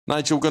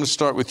Nigel, we're going to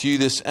start with you,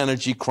 this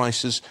energy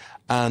crisis.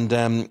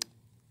 And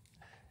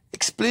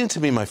explain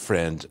to me, my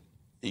friend,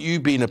 you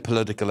being a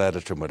political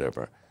editor and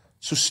whatever.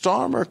 So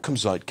Starmer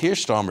comes out, Keir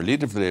Starmer,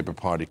 leader of the Labour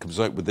Party, comes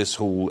out with this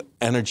whole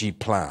energy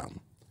plan.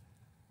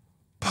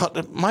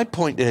 But my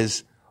point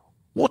is,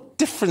 what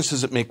difference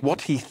does it make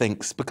what he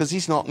thinks? Because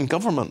he's not in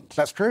government.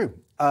 That's true.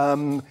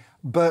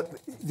 But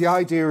the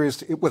idea is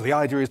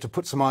to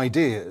put some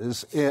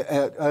ideas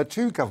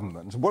to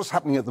government. What's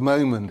happening at the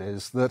moment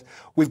is that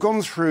we've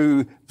gone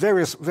through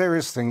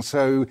various things.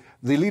 So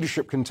the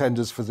leadership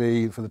contenders for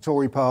the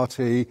Tory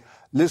party,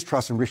 Liz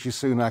Truss and Rishi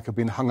Sunak, have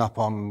been hung up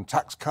on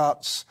tax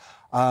cuts.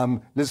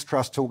 Liz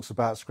Truss talks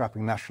about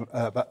scrapping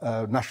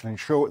the national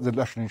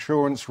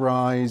insurance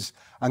rise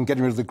and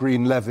getting rid of the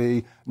green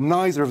levy.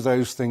 Neither of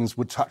those things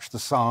would touch the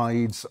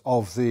sides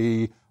of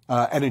the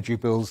energy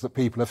bills that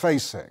people are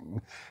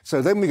facing.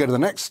 So then we go to the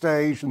next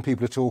stage and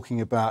people are talking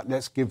about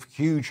let's give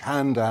huge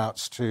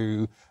handouts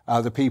to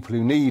the people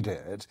who need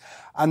it.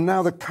 And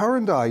now the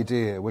current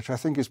idea, which I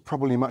think is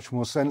probably much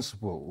more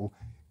sensible,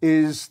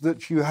 is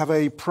that you have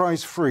a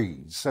price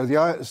freeze.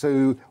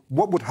 So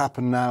what would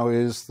happen now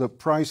is that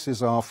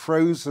prices are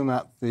frozen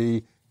at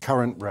the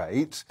current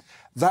rate.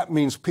 That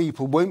means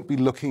people won't be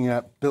looking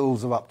at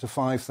bills of up to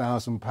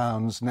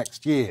 £5,000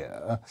 next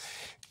year.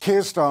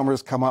 Keir Starmer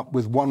has come up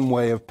with one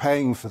way of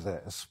paying for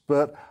this,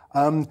 but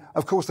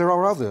of course there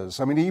are others.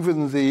 I mean,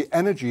 even the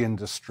energy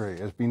industry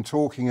has been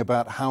talking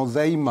about how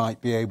they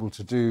might be able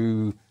to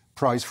do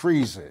price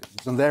freezes,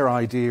 and their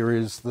idea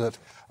is that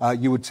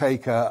you would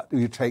take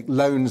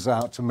loans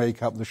out to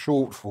make up the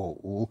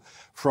shortfall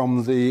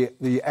from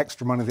the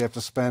extra money they have to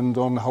spend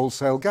on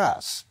wholesale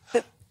gas.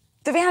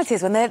 The reality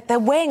is, when they're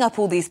weighing up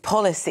all these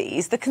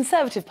policies, the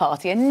Conservative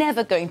Party are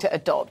never going to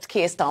adopt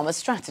Keir Starmer's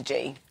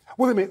strategy.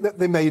 Well,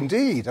 they may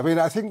indeed. I mean,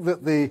 I think that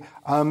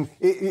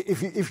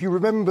if you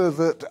remember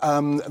that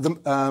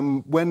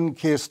when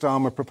Keir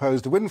Starmer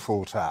proposed a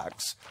windfall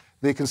tax,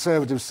 the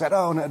Conservatives said,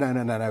 "Oh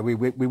no, we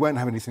won't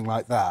have anything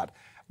like that."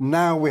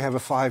 Now we have a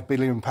 £5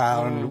 billion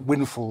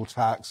windfall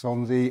tax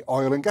on the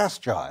oil and gas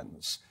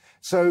giants.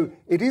 So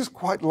it is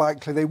quite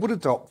likely they would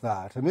adopt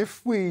that. And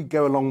if we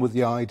go along with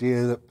the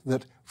idea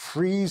that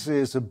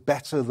freezes are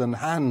better than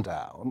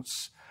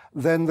handouts,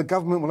 then the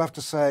government will have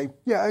to say,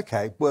 yeah,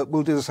 OK,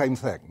 we'll do the same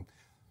thing.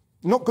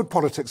 Not good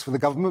politics for the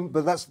government,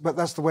 but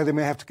that's the way they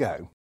may have to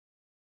go.